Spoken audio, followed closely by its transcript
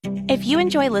If you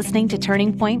enjoy listening to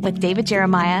Turning Point with David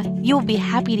Jeremiah, you will be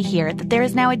happy to hear that there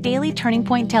is now a daily Turning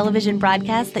Point television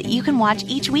broadcast that you can watch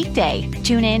each weekday.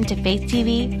 Tune in to Faith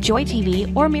TV, Joy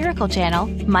TV, or Miracle Channel,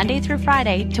 Monday through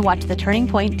Friday, to watch the Turning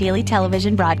Point daily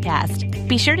television broadcast.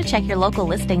 Be sure to check your local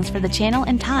listings for the channel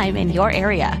and time in your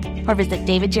area, or visit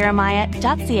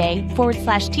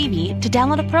davidjeremiah.ca/TV to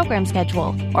download a program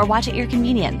schedule or watch at your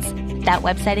convenience. That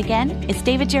website again is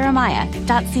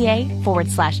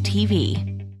davidjeremiah.ca/TV.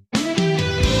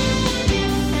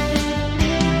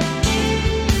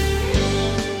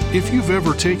 If you've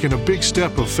ever taken a big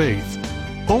step of faith,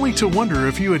 only to wonder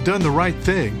if you had done the right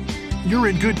thing, you're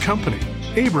in good company.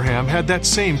 Abraham had that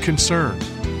same concern.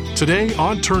 Today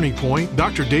on Turning Point,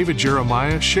 Dr. David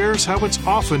Jeremiah shares how it's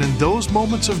often in those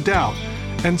moments of doubt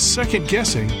and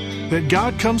second-guessing that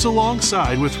God comes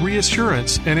alongside with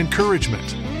reassurance and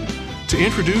encouragement. To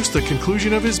introduce the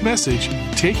conclusion of his message,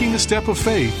 Taking the Step of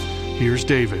Faith, here's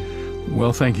David.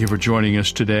 Well, thank you for joining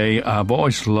us today. I've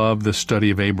always loved the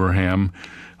study of Abraham.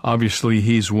 Obviously,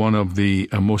 he's one of the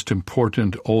most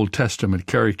important Old Testament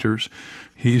characters.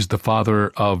 He's the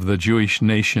father of the Jewish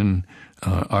nation.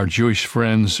 Our Jewish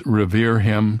friends revere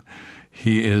him.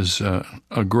 He is a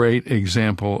great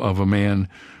example of a man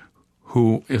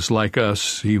who is like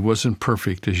us. He wasn't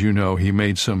perfect, as you know. He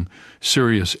made some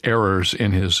serious errors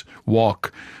in his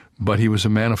walk, but he was a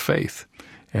man of faith.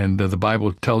 And the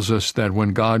Bible tells us that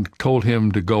when God told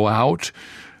him to go out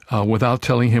without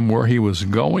telling him where he was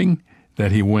going,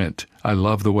 that he went. I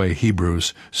love the way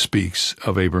Hebrews speaks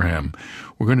of Abraham.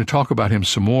 We're going to talk about him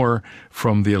some more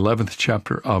from the 11th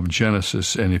chapter of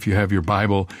Genesis, and if you have your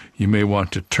Bible, you may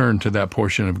want to turn to that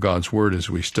portion of God's Word as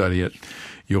we study it.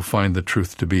 You'll find the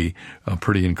truth to be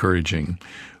pretty encouraging.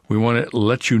 We want to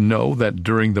let you know that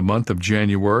during the month of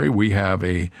January, we have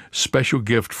a special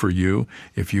gift for you.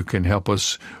 If you can help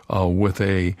us with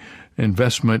a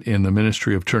investment in the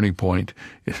ministry of Turning Point.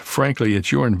 Frankly,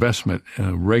 it's your investment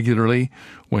regularly.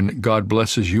 When God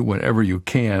blesses you, whenever you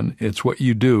can, it's what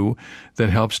you do that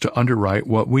helps to underwrite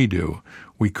what we do.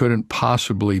 We couldn't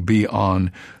possibly be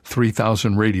on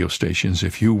 3,000 radio stations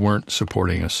if you weren't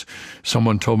supporting us.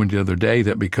 Someone told me the other day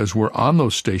that because we're on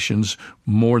those stations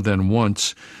more than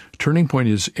once, Turning Point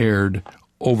is aired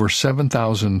over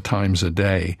 7,000 times a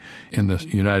day in the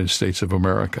United States of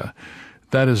America.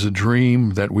 That is a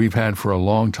dream that we've had for a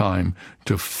long time,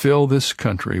 to fill this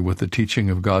country with the teaching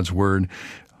of God's Word.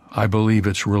 I believe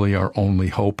it's really our only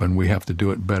hope, and we have to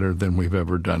do it better than we've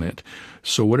ever done it.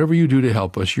 So whatever you do to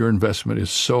help us, your investment is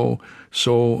so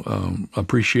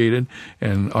appreciated,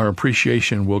 and our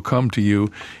appreciation will come to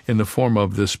you in the form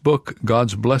of this book,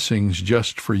 God's Blessings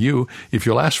Just for You, if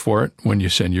you'll ask for it when you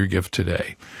send your gift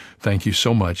today. Thank you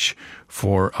so much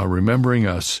for remembering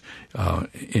us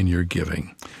in your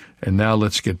giving. And now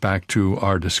let's get back to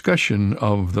our discussion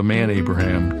of the man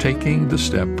Abraham taking the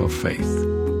step of faith.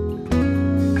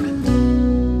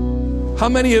 How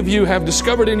many of you have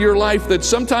discovered in your life that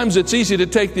sometimes it's easy to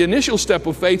take the initial step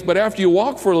of faith, but after you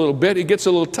walk for a little bit, it gets a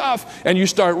little tough, and you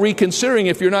start reconsidering?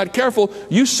 If you're not careful,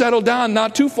 you settle down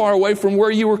not too far away from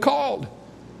where you were called.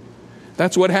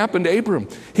 That's what happened to Abram.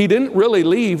 He didn't really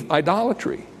leave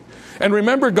idolatry. And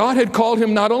remember, God had called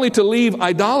him not only to leave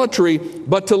idolatry,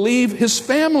 but to leave his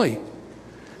family.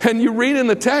 And you read in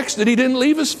the text that he didn't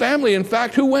leave his family. In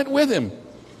fact, who went with him?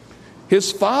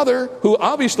 His father, who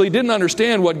obviously didn't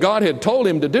understand what God had told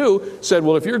him to do, said,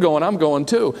 well, if you're going, I'm going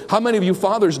too. How many of you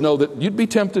fathers know that you'd be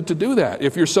tempted to do that?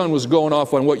 If your son was going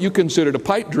off on what you considered a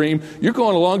pipe dream, you're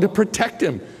going along to protect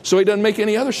him so he doesn't make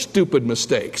any other stupid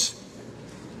mistakes.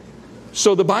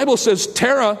 So the Bible says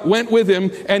Terah went with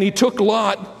him, and he took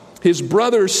Lot, his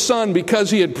brother's son,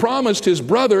 because he had promised his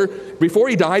brother before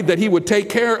he died that he would take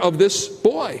care of this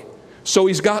boy. So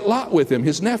he's got Lot with him,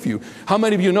 his nephew. How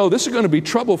many of you know this is going to be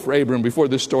trouble for Abram before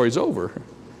this story's over?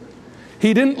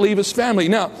 He didn't leave his family.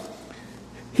 Now,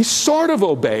 he sort of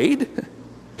obeyed.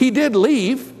 He did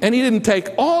leave, and he didn't take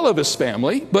all of his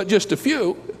family, but just a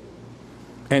few.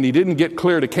 And he didn't get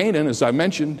clear to Canaan, as I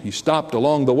mentioned. He stopped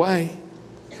along the way.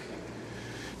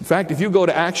 In fact, if you go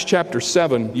to Acts chapter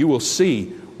 7, you will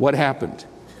see what happened.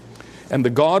 And the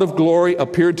God of glory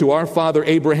appeared to our father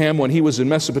Abraham when he was in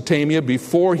Mesopotamia,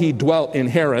 before he dwelt in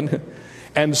Haran,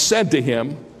 and said to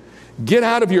him, get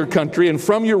out of your country and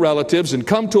from your relatives and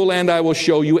come to a land I will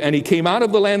show you. And he came out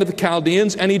of the land of the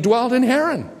Chaldeans, and he dwelt in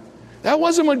Haran. That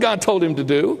wasn't what God told him to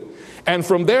do. And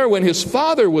from there, when his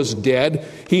father was dead,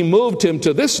 he moved him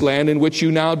to this land in which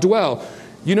you now dwell.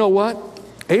 You know what?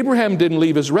 Abraham didn't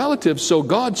leave his relatives, so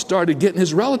God started getting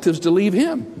his relatives to leave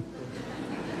him.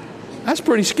 That's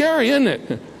pretty scary, isn't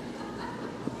it?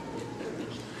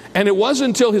 And it wasn't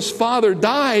until his father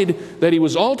died that he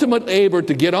was ultimately able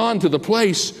to get on to the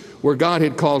place where God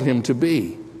had called him to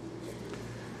be.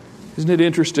 Isn't it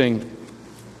interesting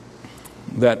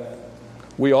that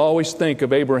we always think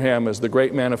of Abraham as the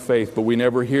great man of faith, but we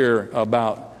never hear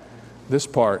about this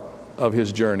part of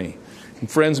his journey? And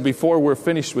friends, before we're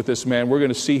finished with this man, we're going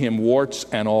to see him warts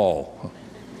and all.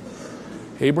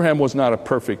 Abraham was not a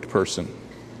perfect person.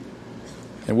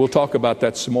 And we'll talk about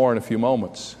that some more in a few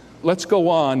moments. Let's go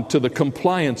on to the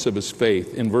compliance of his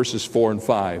faith in verses 4 and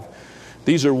 5.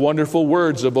 These are wonderful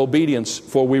words of obedience,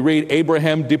 for we read,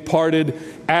 Abraham departed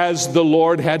as the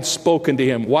Lord had spoken to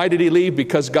him. Why did he leave?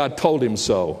 Because God told him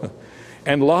so.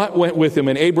 And Lot went with him,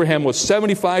 and Abraham was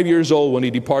 75 years old when he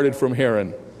departed from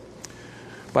Haran.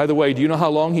 By the way, do you know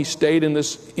how long he stayed in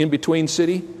this in-between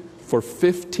city? For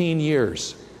 15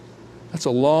 years. That's a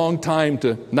long time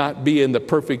to not be in the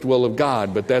perfect will of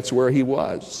God, but that's where he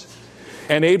was.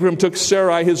 And Abram took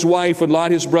Sarai his wife, and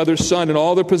Lot his brother's son, and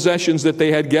all their possessions that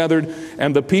they had gathered,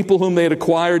 and the people whom they had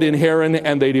acquired in Haran,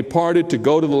 and they departed to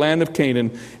go to the land of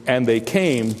Canaan, and they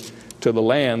came to the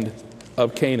land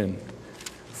of Canaan.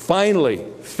 Finally,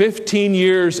 15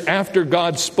 years after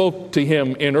God spoke to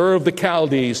him in Ur of the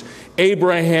Chaldees,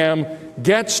 Abraham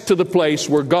gets to the place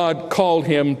where God called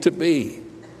him to be.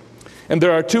 And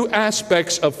there are two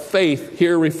aspects of faith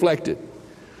here reflected.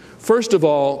 First of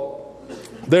all,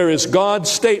 there is God's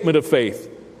statement of faith.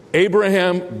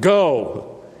 Abraham,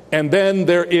 go. And then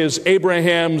there is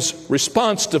Abraham's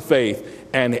response to faith.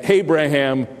 And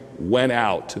Abraham went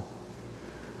out.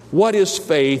 What is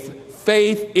faith?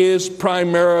 Faith is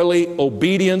primarily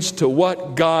obedience to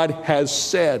what God has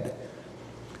said.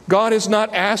 God has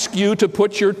not asked you to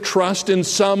put your trust in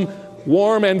some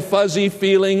warm and fuzzy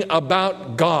feeling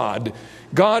about God.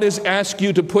 God has asked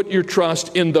you to put your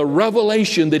trust in the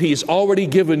revelation that He's already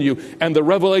given you and the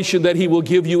revelation that He will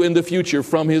give you in the future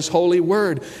from His holy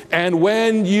word. And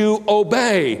when you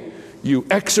obey, you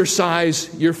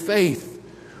exercise your faith.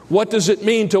 What does it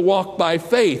mean to walk by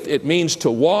faith? It means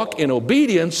to walk in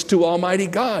obedience to Almighty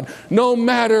God, no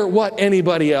matter what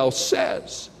anybody else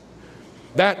says.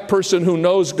 That person who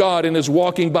knows God and is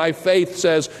walking by faith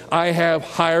says, I have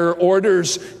higher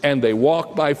orders, and they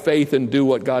walk by faith and do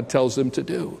what God tells them to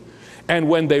do. And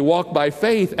when they walk by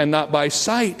faith and not by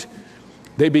sight,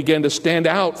 they begin to stand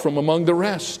out from among the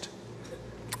rest.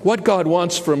 What God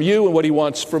wants from you and what He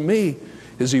wants from me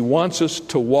is He wants us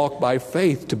to walk by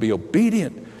faith, to be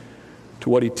obedient to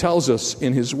what He tells us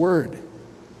in His Word.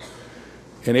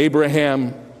 And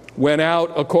Abraham went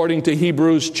out, according to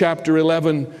Hebrews chapter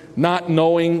 11, not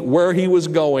knowing where he was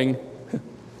going.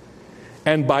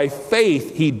 And by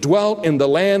faith he dwelt in the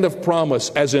land of promise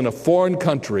as in a foreign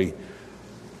country.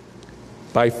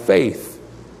 By faith,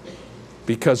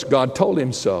 because God told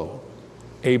him so,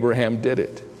 Abraham did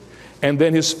it. And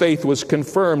then his faith was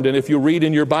confirmed. And if you read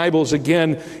in your Bibles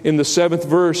again in the 7th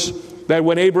verse, that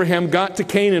when Abraham got to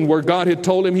Canaan, where God had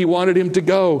told him He wanted him to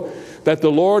go, that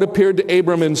the Lord appeared to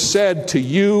Abram and said, to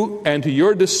you and to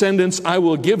your descendants I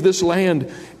will give this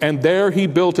land. And there he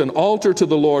built an altar to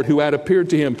the Lord who had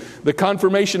appeared to him. The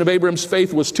confirmation of Abram's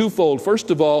faith was twofold. First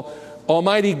of all,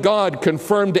 Almighty God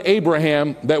confirmed to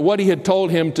Abraham that what He had told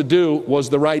him to do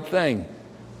was the right thing.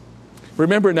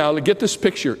 Remember now, get this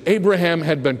picture. Abraham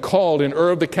had been called in Ur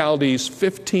of the Chaldees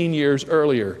 15 years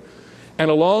earlier.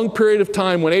 And a long period of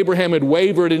time when Abraham had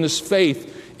wavered in his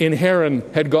faith in Haran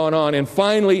had gone on. And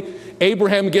finally,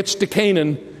 Abraham gets to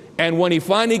Canaan. And when he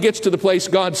finally gets to the place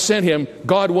God sent him,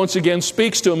 God once again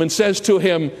speaks to him and says to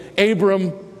him,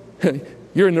 Abram,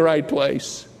 you're in the right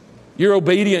place. You're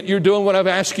obedient. You're doing what I've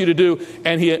asked you to do.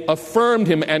 And He affirmed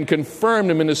him and confirmed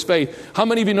him in his faith. How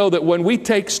many of you know that when we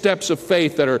take steps of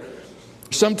faith that are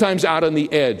sometimes out on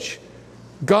the edge,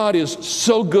 God is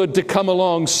so good to come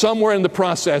along somewhere in the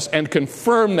process and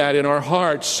confirm that in our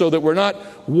hearts so that we're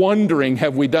not wondering,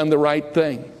 have we done the right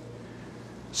thing?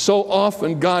 So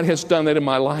often God has done that in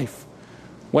my life.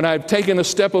 When I've taken a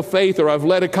step of faith or I've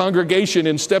led a congregation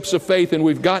in steps of faith and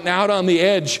we've gotten out on the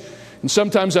edge, and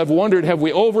sometimes I've wondered, have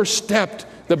we overstepped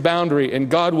the boundary? And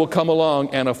God will come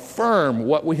along and affirm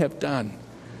what we have done.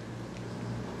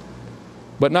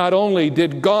 But not only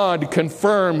did God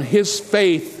confirm His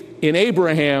faith in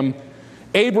Abraham,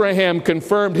 Abraham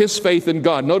confirmed his faith in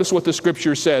God. Notice what the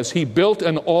Scripture says. He built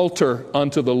an altar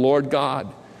unto the Lord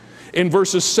God. In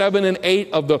verses 7 and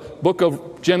 8 of the book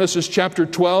of Genesis chapter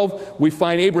 12, we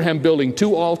find Abraham building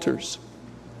two altars.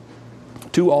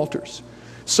 Two altars.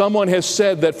 Someone has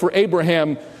said that for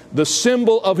Abraham, the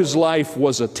symbol of his life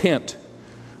was a tent,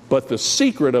 but the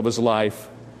secret of his life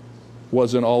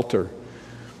was an altar.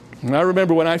 And I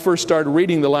remember when I first started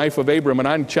reading the life of Abram, and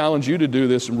I challenge you to do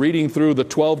this, reading through the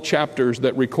 12 chapters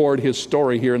that record his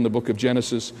story here in the book of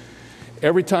Genesis.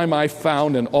 Every time I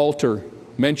found an altar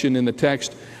mentioned in the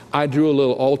text, I drew a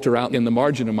little altar out in the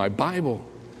margin of my Bible.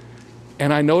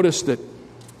 And I noticed that,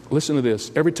 listen to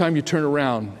this, every time you turn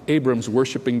around, Abram's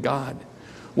worshiping God.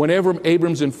 Whenever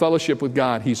Abram's in fellowship with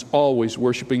God, he's always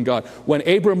worshiping God. When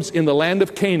Abram's in the land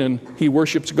of Canaan, he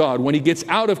worships God. When he gets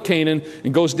out of Canaan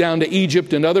and goes down to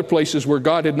Egypt and other places where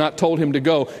God had not told him to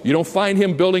go, you don't find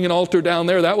him building an altar down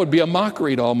there. That would be a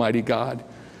mockery to Almighty God.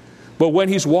 But when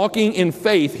he's walking in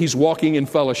faith, he's walking in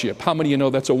fellowship. How many of you know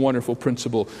that's a wonderful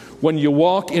principle? When you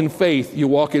walk in faith, you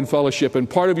walk in fellowship. And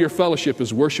part of your fellowship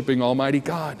is worshiping Almighty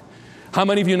God. How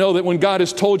many of you know that when God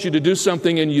has told you to do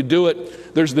something and you do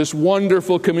it, there's this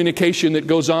wonderful communication that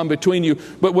goes on between you.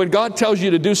 But when God tells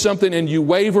you to do something and you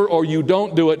waver or you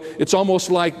don't do it, it's almost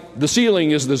like the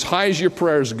ceiling is as high as your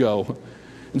prayers go.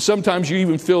 And sometimes you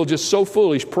even feel just so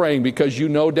foolish praying because you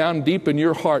know down deep in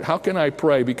your heart, how can I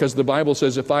pray? Because the Bible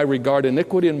says, if I regard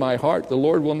iniquity in my heart, the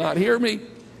Lord will not hear me.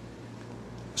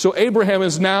 So Abraham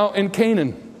is now in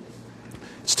Canaan.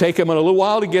 It's taken him a little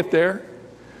while to get there.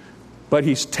 But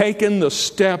he's taken the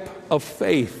step of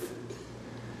faith.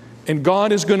 And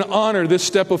God is going to honor this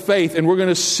step of faith. And we're going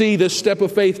to see this step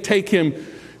of faith take him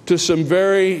to some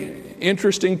very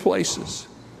interesting places.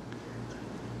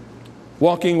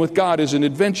 Walking with God is an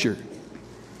adventure.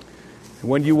 And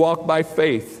when you walk by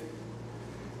faith,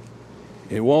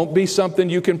 it won't be something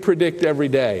you can predict every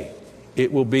day.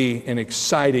 It will be an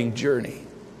exciting journey.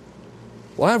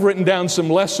 Well, I've written down some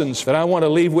lessons that I want to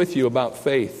leave with you about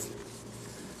faith.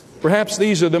 Perhaps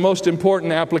these are the most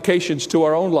important applications to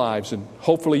our own lives, and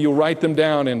hopefully you'll write them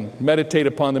down and meditate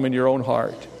upon them in your own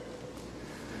heart.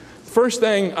 The first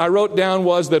thing I wrote down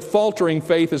was that faltering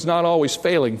faith is not always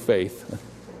failing faith.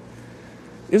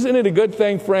 Isn't it a good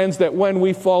thing, friends, that when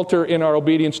we falter in our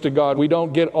obedience to God, we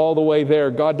don't get all the way there.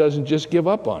 God doesn't just give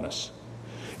up on us.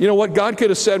 You know what God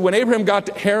could have said when Abraham got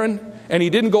to Haran, and he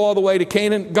didn't go all the way to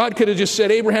Canaan, God could have just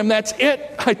said, Abraham, that's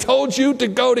it. I told you to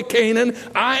go to Canaan.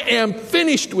 I am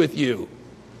finished with you.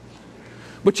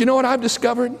 But you know what I've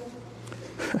discovered?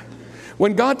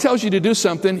 When God tells you to do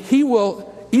something, He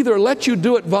will either let you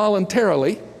do it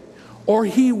voluntarily, or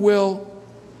He will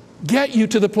get you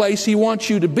to the place He wants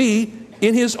you to be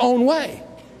in His own way.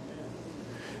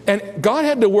 And God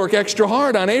had to work extra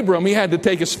hard on Abram. He had to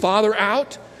take his father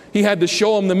out. He had to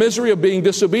show him the misery of being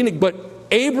disobedient. But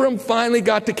Abram finally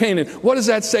got to Canaan. What does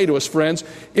that say to us, friends?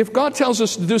 If God tells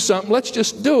us to do something, let's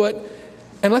just do it.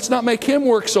 And let's not make Him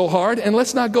work so hard. And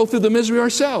let's not go through the misery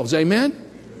ourselves. Amen?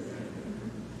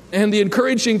 And the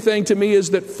encouraging thing to me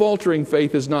is that faltering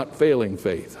faith is not failing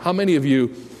faith. How many of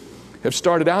you have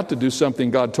started out to do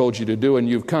something God told you to do and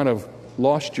you've kind of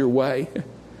lost your way?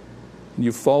 And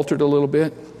you've faltered a little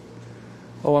bit?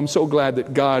 Oh, I'm so glad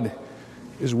that God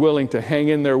is willing to hang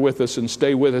in there with us and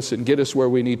stay with us and get us where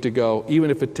we need to go,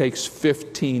 even if it takes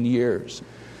 15 years.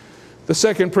 The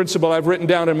second principle I've written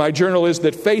down in my journal is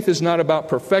that faith is not about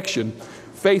perfection.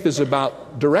 Faith is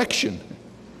about direction.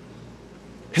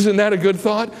 Isn't that a good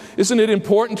thought? Isn't it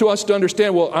important to us to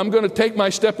understand, well, I'm going to take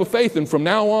my step of faith, and from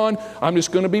now on, I'm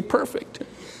just going to be perfect.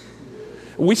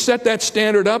 We set that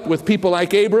standard up with people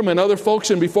like Abram and other folks,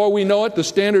 and before we know it, the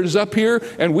standard is up here,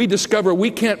 and we discover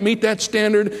we can't meet that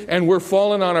standard, and we're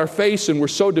falling on our face, and we're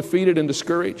so defeated and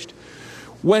discouraged.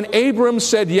 When Abram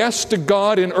said yes to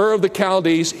God in Ur of the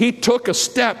Chaldees, he took a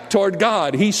step toward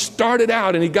God. He started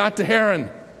out, and he got to Haran.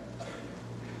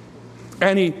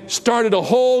 And he started a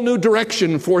whole new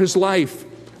direction for his life,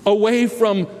 away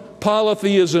from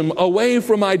polytheism, away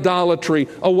from idolatry,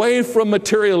 away from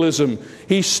materialism.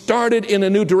 He started in a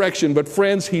new direction, but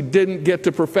friends, he didn't get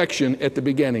to perfection at the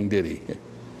beginning, did he?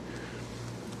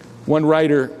 One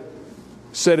writer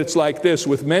said it's like this: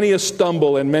 with many a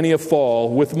stumble and many a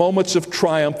fall, with moments of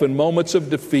triumph and moments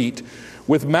of defeat,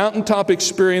 with mountaintop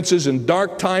experiences and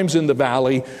dark times in the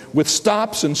valley, with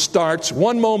stops and starts,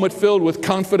 one moment filled with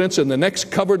confidence and the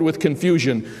next covered with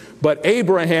confusion. But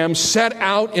Abraham set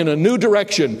out in a new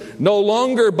direction, no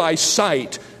longer by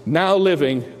sight, now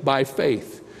living by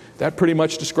faith. That pretty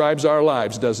much describes our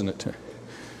lives, doesn't it?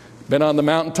 Been on the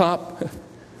mountaintop,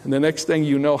 and the next thing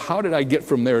you know, how did I get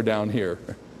from there down here?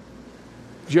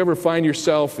 Did you ever find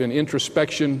yourself in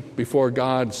introspection before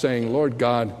God saying, Lord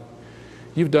God,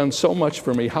 You've done so much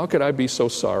for me. How could I be so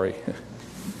sorry?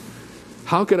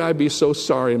 How could I be so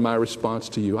sorry in my response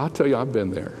to You? I'll tell you, I've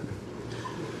been there.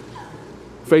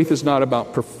 Faith is not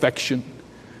about perfection.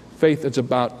 Faith is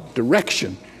about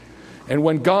direction. And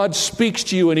when God speaks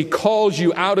to you and He calls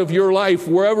you out of your life,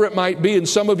 wherever it might be, and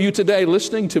some of you today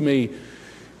listening to me,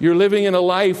 You're living in a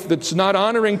life that's not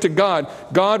honoring to God.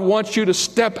 God wants you to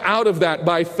step out of that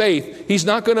by faith. He's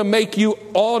not going to make you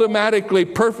automatically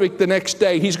perfect the next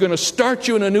day. He's going to start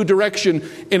you in a new direction,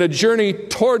 in a journey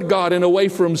toward God and away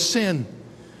from sin.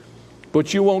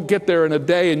 But you won't get there in a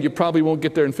day, and you probably won't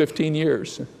get there in 15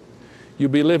 years.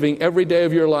 You'll be living every day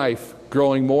of your life,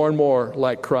 growing more and more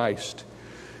like Christ.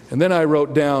 And then I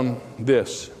wrote down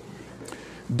this: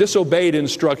 disobeyed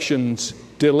instructions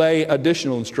delay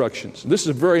additional instructions. This is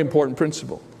a very important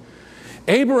principle.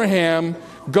 Abraham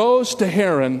goes to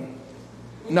Haran,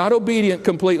 not obedient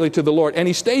completely to the Lord, and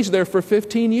he stays there for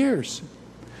 15 years.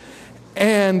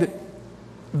 And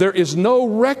there is no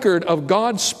record of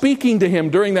God speaking to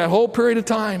him during that whole period of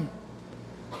time.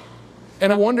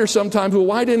 And I wonder sometimes, well,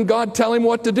 why didn't God tell him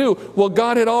what to do? Well,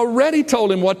 God had already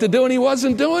told him what to do, and he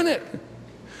wasn't doing it.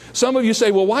 Some of you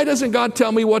say, well, why doesn't God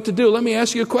tell me what to do? Let me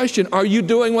ask you a question. Are you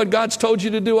doing what God's told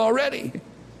you to do already?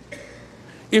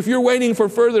 If you're waiting for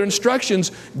further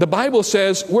instructions, the Bible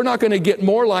says we're not going to get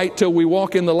more light till we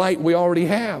walk in the light we already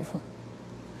have.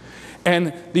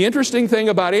 And the interesting thing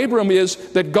about Abram is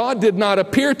that God did not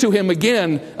appear to him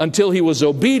again until he was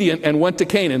obedient and went to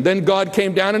Canaan. Then God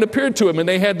came down and appeared to him, and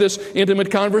they had this intimate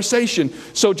conversation.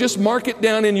 So just mark it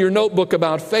down in your notebook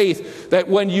about faith, that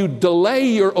when you delay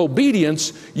your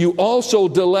obedience, you also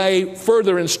delay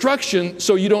further instruction,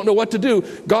 so you don't know what to do.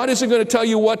 God isn't going to tell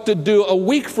you what to do a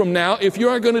week from now if you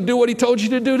aren't going to do what he told you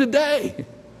to do today.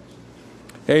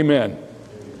 Amen.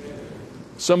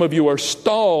 Some of you are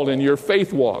stalled in your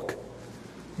faith walk.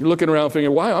 You're looking around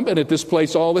thinking, why? I've been at this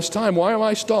place all this time. Why am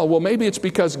I stalled? Well, maybe it's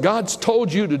because God's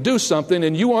told you to do something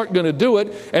and you aren't going to do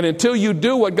it. And until you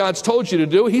do what God's told you to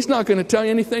do, he's not going to tell you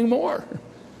anything more.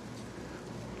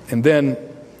 And then,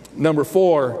 number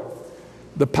 4,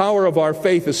 the power of our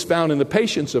faith is found in the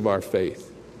patience of our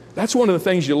faith. That's one of the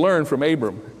things you learn from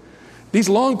Abram. These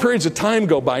long periods of time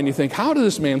go by and you think, how does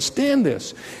this man stand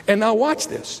this? And now watch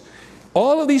this.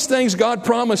 All of these things God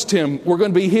promised him were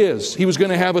going to be his. He was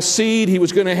going to have a seed. He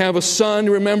was going to have a son,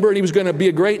 remember? And he was going to be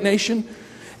a great nation.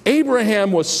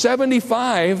 Abraham was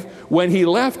 75 when he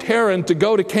left Haran to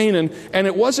go to Canaan. And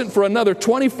it wasn't for another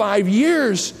 25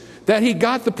 years that he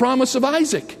got the promise of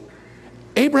Isaac.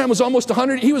 Abraham was almost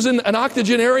 100. He was an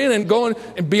octogenarian and going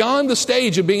beyond the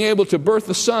stage of being able to birth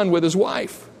the son with his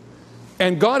wife.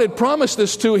 And God had promised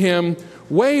this to him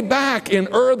way back in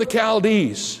Ur of the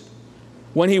Chaldees,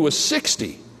 when he was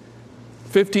 60,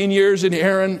 15 years in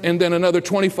Haran, and then another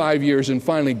 25 years, and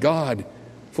finally God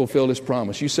fulfilled his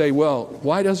promise. You say, well,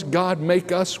 why does God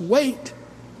make us wait?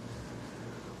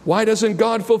 Why doesn't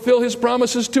God fulfill his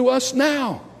promises to us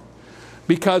now?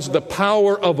 Because the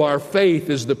power of our faith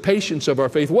is the patience of our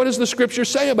faith. What does the Scripture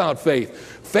say about faith?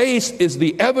 Faith is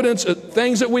the evidence of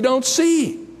things that we don't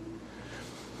see.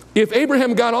 If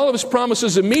Abraham got all of his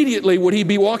promises immediately, would he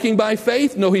be walking by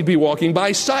faith? No, he'd be walking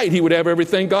by sight. He would have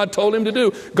everything God told him to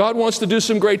do. God wants to do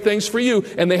some great things for you,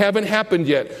 and they haven't happened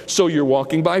yet. So you're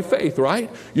walking by faith, right?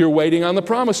 You're waiting on the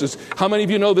promises. How many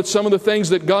of you know that some of the things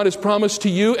that God has promised to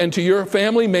you and to your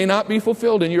family may not be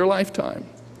fulfilled in your lifetime?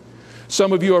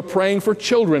 Some of you are praying for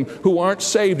children who aren't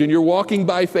saved, and you're walking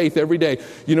by faith every day.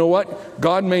 You know what?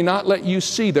 God may not let you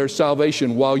see their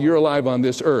salvation while you're alive on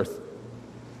this earth.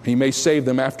 He may save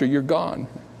them after you're gone.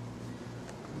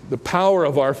 The power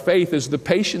of our faith is the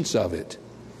patience of it.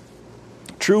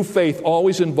 True faith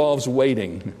always involves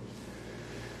waiting.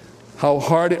 How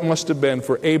hard it must have been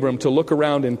for Abram to look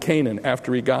around in Canaan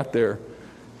after he got there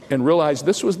and realize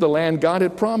this was the land God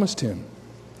had promised him.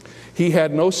 He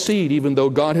had no seed, even though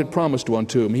God had promised one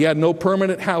to him. He had no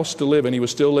permanent house to live in. He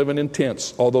was still living in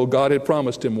tents, although God had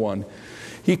promised him one.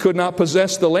 He could not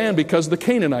possess the land because the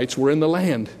Canaanites were in the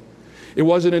land. It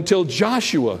wasn't until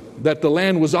Joshua that the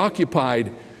land was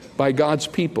occupied by God's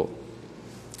people.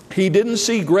 He didn't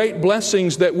see great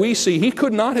blessings that we see. He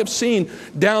could not have seen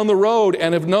down the road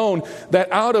and have known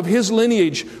that out of his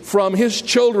lineage, from his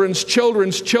children's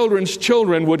children's children's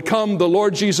children, would come the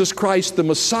Lord Jesus Christ, the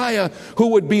Messiah,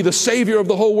 who would be the Savior of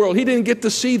the whole world. He didn't get to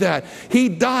see that. He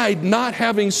died not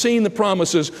having seen the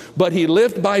promises, but he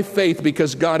lived by faith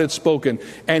because God had spoken.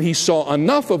 And he saw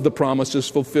enough of the promises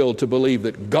fulfilled to believe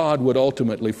that God would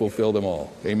ultimately fulfill them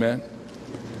all. Amen?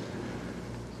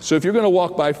 So if you're going to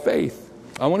walk by faith,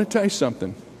 I want to tell you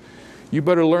something. You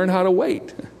better learn how to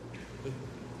wait.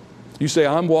 You say,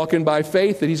 I'm walking by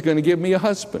faith that he's going to give me a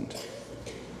husband.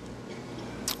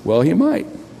 Well, he might.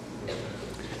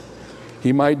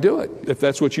 He might do it if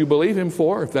that's what you believe him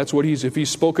for, if he's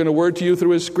spoken a word to you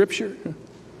through his scripture.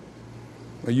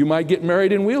 Or you might get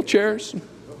married in wheelchairs.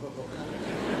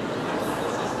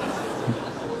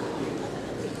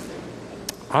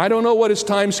 I don't know what his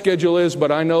time schedule is,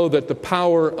 but I know that the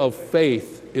power of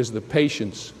faith is the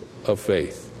patience of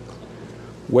faith,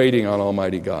 waiting on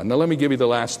Almighty God. Now let me give you the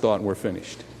last thought and we're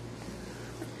finished.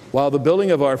 While the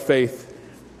building of our faith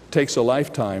takes a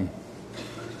lifetime,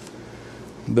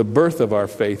 the birth of our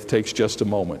faith takes just a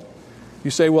moment.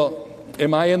 You say, well,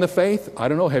 am I in the faith? I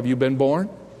don't know. Have you been born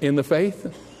in the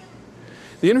faith?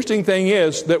 The interesting thing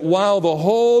is that while the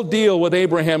whole deal with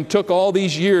Abraham took all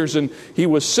these years, and he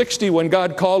was 60 when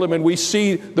God called him, and we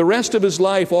see the rest of his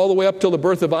life all the way up till the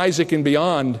birth of Isaac and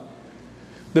beyond,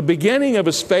 the beginning of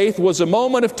his faith was a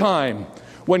moment of time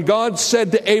when God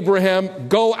said to Abraham,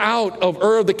 go out of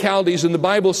Ur of the Chaldees, and the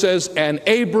Bible says, and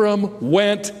Abram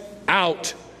went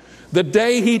out. The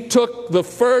day he took the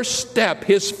first step,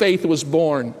 his faith was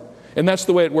born. And that's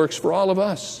the way it works for all of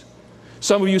us.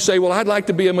 Some of you say, well, I'd like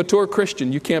to be a mature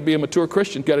Christian. You can't be a mature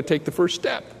Christian. You've got to take the first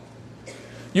step.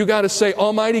 You got to say,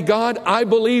 Almighty God, I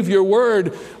believe your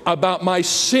word about my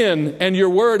sin and your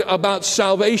word about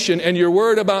salvation and your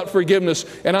word about forgiveness.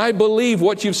 And I believe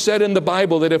what you've said in the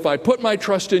Bible, that if I put my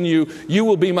trust in you, you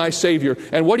will be my Savior.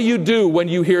 And what do you do when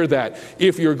you hear that?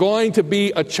 If you're going to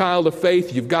be a child of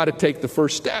faith, you've got to take the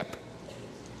first step.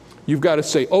 You've got to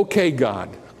say, okay, God,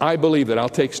 I believe that. I'll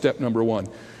take step number one.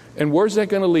 And where's that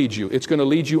going to lead you? It's going to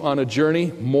lead you on a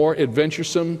journey more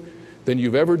adventuresome than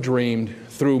you've ever dreamed,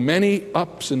 through many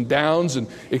ups and downs and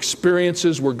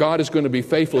experiences where God is going to be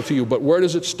faithful to you. But where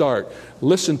does it start?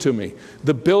 Listen to me.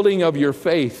 The building of your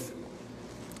faith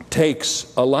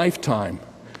takes a lifetime,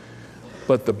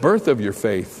 but the birth of your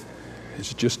faith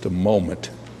is just a moment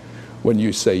when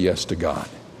you say yes to God.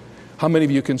 How many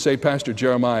of you can say, Pastor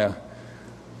Jeremiah,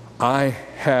 I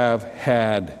have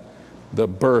had the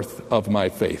birth of my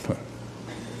faith?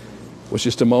 It was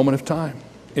just a moment of time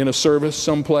in a service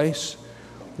someplace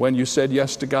when you said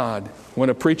yes to God, when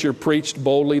a preacher preached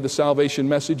boldly the salvation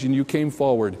message and you came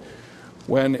forward,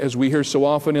 when, as we hear so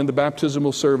often in the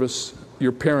baptismal service,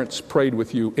 your parents prayed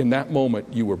with you. In that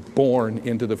moment, you were born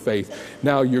into the faith.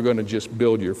 Now you're going to just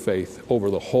build your faith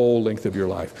over the whole length of your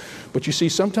life. But you see,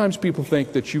 sometimes people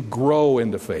think that you grow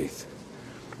into faith.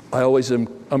 I always am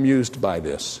amused by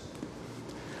this.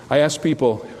 I ask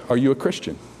people, are you a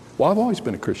Christian? Well, I've always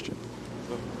been a Christian.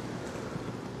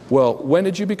 Well, when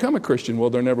did you become a Christian? Well,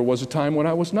 there never was a time when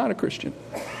I was not a Christian.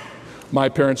 My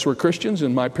parents were Christians,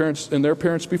 and my parents and their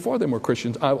parents before them were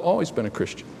Christians. I've always been a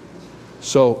Christian.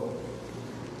 So,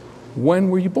 when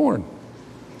were you born?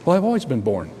 Well, I've always been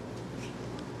born.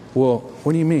 Well,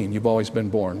 what do you mean you've always been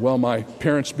born? Well, my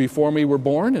parents before me were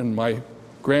born, and my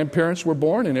grandparents were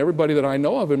born, and everybody that I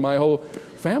know of in my whole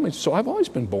family. So I've always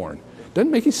been born.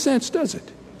 Doesn't make any sense, does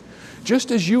it?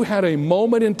 Just as you had a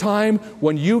moment in time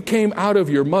when you came out of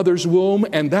your mother's womb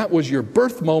and that was your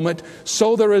birth moment,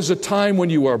 so there is a time when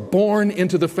you are born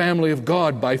into the family of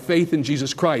God by faith in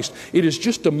Jesus Christ. It is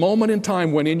just a moment in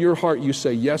time when in your heart you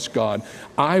say, yes, God,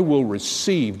 I will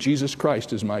receive Jesus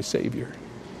Christ as my Savior.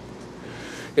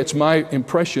 It's my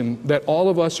impression that all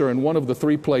of us are in one of the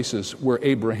three places where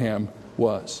Abraham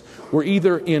was. We're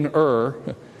either in Ur,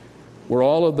 where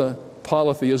all of the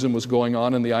polytheism was going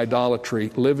on and the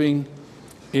idolatry, living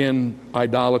in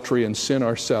idolatry and sin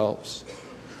ourselves.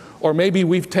 Or maybe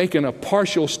we've taken a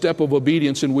partial step of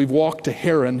obedience and we've walked to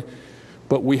Haran,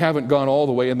 but we haven't gone all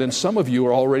the way. And then some of you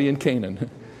are already in Canaan.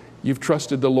 You've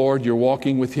trusted the Lord, you're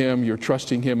walking with Him, you're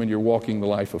trusting Him, and you're walking the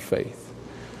life of faith.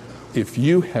 If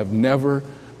you have never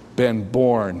been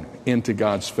born into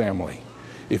God's family,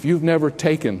 if you've never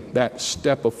taken that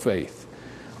step of faith,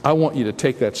 I want you to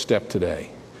take that step today.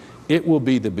 It will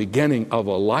be the beginning of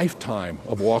a lifetime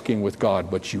of walking with God,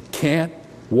 but you can't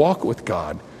walk with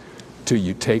God till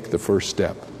you take the first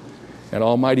step. And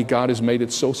Almighty God has made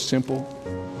it so simple.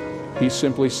 He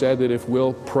simply said that if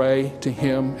we'll pray to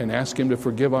Him and ask Him to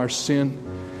forgive our sin,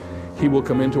 He will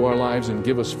come into our lives and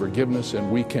give us forgiveness,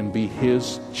 and we can be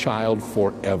His child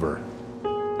forever.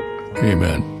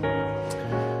 Amen.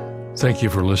 Thank you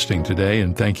for listening today,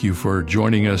 and thank you for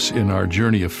joining us in our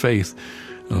journey of faith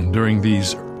during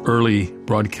these early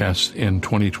broadcasts in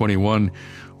 2021.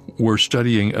 We're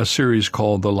studying a series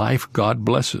called The Life God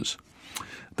Blesses.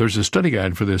 There's a study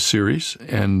guide for this series,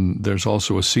 and there's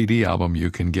also a CD album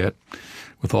you can get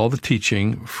with all the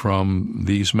teaching from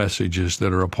these messages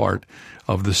that are a part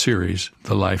of the series,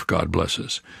 The Life God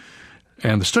Blesses.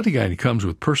 And the study guide comes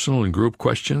with personal and group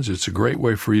questions. It's a great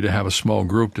way for you to have a small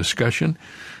group discussion.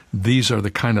 These are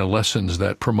the kind of lessons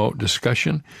that promote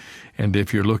discussion. And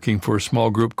if you're looking for a small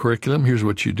group curriculum, here's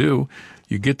what you do.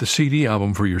 You get the CD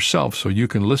album for yourself so you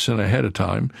can listen ahead of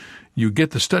time. You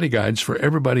get the study guides for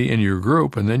everybody in your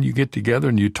group, and then you get together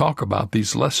and you talk about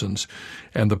these lessons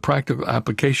and the practical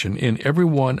application. In every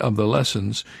one of the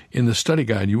lessons in the study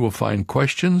guide, you will find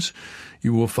questions,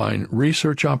 you will find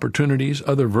research opportunities,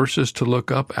 other verses to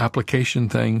look up, application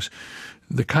things,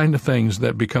 the kind of things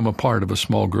that become a part of a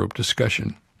small group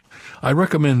discussion. I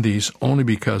recommend these only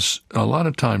because a lot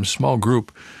of times small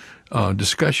group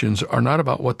discussions are not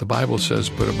about what the Bible says,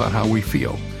 but about how we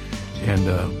feel. And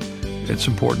it's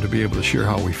important to be able to share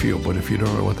how we feel, but if you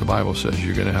don't know what the Bible says,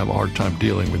 you're going to have a hard time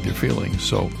dealing with your feelings.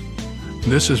 So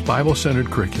this is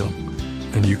Bible-centered curriculum,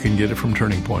 and you can get it from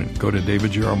Turning Point. Go to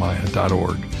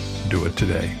davidjeremiah.org. Do it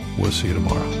today. We'll see you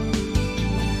tomorrow.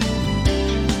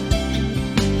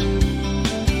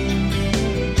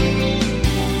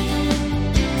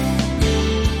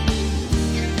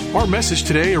 Our message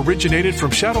today originated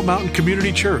from Shadow Mountain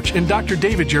Community Church and Dr.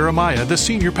 David Jeremiah, the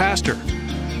senior pastor.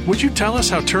 Would you tell us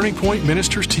how Turning Point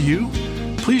ministers to you?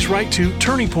 Please write to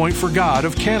Turning Point for God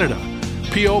of Canada,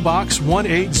 P.O. Box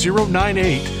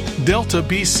 18098, Delta,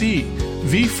 BC,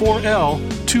 V4L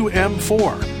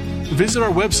 2M4. Visit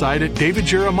our website at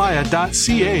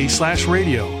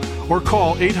davidjeremiah.ca/radio or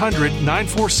call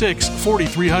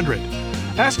 800-946-4300.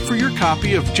 Ask for your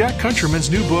copy of Jack Countryman's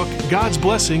new book, God's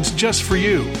Blessings Just for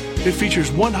You. It features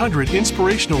 100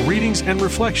 inspirational readings and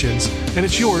reflections, and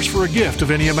it's yours for a gift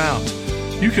of any amount.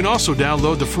 You can also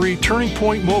download the free Turning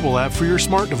Point mobile app for your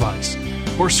smart device,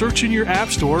 or search in your app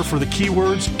store for the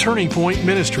keywords Turning Point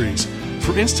Ministries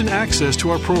for instant access to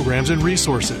our programs and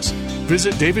resources.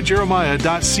 Visit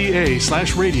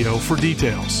davidjeremiah.ca/radio for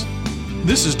details.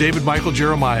 This is David Michael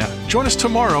Jeremiah. Join us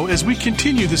tomorrow as we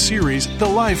continue the series, The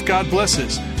Life God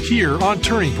Blesses, here on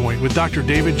Turning Point with Dr.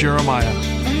 David Jeremiah.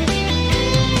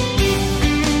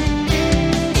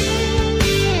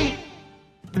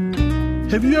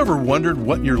 Have you ever wondered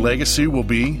what your legacy will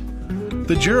be?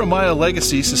 The Jeremiah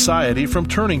Legacy Society from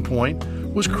Turning Point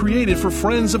was created for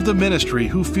friends of the ministry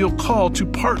who feel called to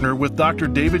partner with Dr.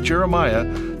 David Jeremiah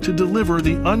to deliver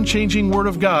the unchanging Word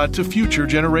of God to future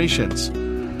generations.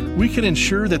 We can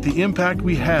ensure that the impact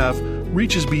we have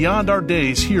reaches beyond our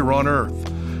days here on earth.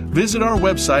 Visit our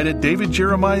website at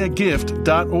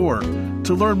davidjeremiahgift.org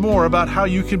to learn more about how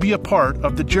you can be a part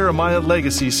of the Jeremiah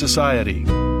Legacy Society.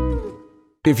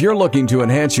 If you're looking to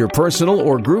enhance your personal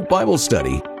or group Bible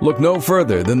study, look no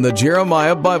further than the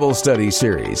Jeremiah Bible Study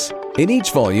Series. In each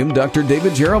volume, Dr.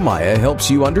 David Jeremiah helps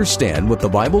you understand what the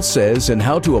Bible says and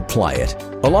how to apply it.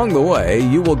 Along the way,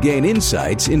 you will gain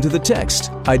insights into the text,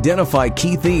 identify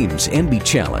key themes, and be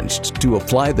challenged to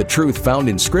apply the truth found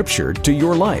in Scripture to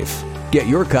your life. Get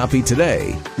your copy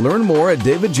today. Learn more at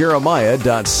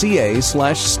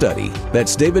davidjeremiah.ca/study.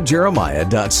 That's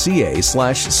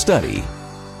davidjeremiah.ca/study.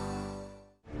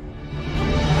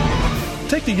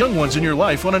 Take the young ones in your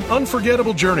life on an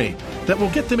unforgettable journey that will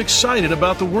get them excited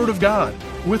about the Word of God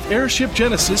with Airship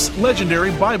Genesis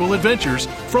Legendary Bible Adventures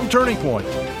from Turning Point.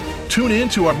 Tune in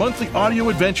to our monthly audio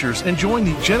adventures and join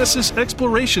the Genesis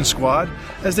Exploration Squad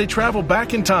as they travel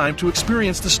back in time to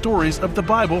experience the stories of the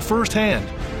Bible firsthand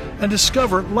and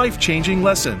discover life-changing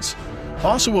lessons.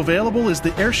 Also available is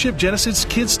the Airship Genesis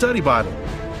Kids Study Bible,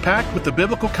 packed with the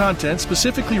biblical content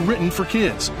specifically written for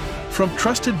kids, from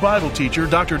trusted Bible teacher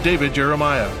Dr. David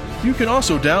Jeremiah. You can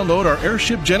also download our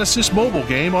Airship Genesis mobile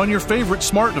game on your favorite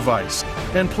smart device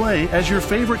and play as your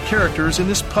favorite characters in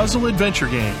this puzzle adventure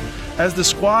game as the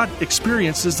squad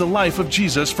experiences the life of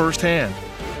Jesus firsthand.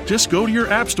 Just go to your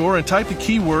app store and type the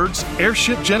keywords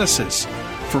Airship Genesis.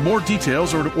 For more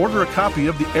details or to order a copy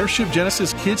of the Airship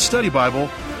Genesis Kids Study Bible,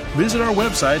 visit our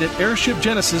website at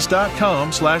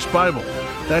airshipgenesis.com/Bible.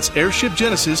 That's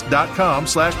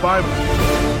airshipgenesis.com/Bible.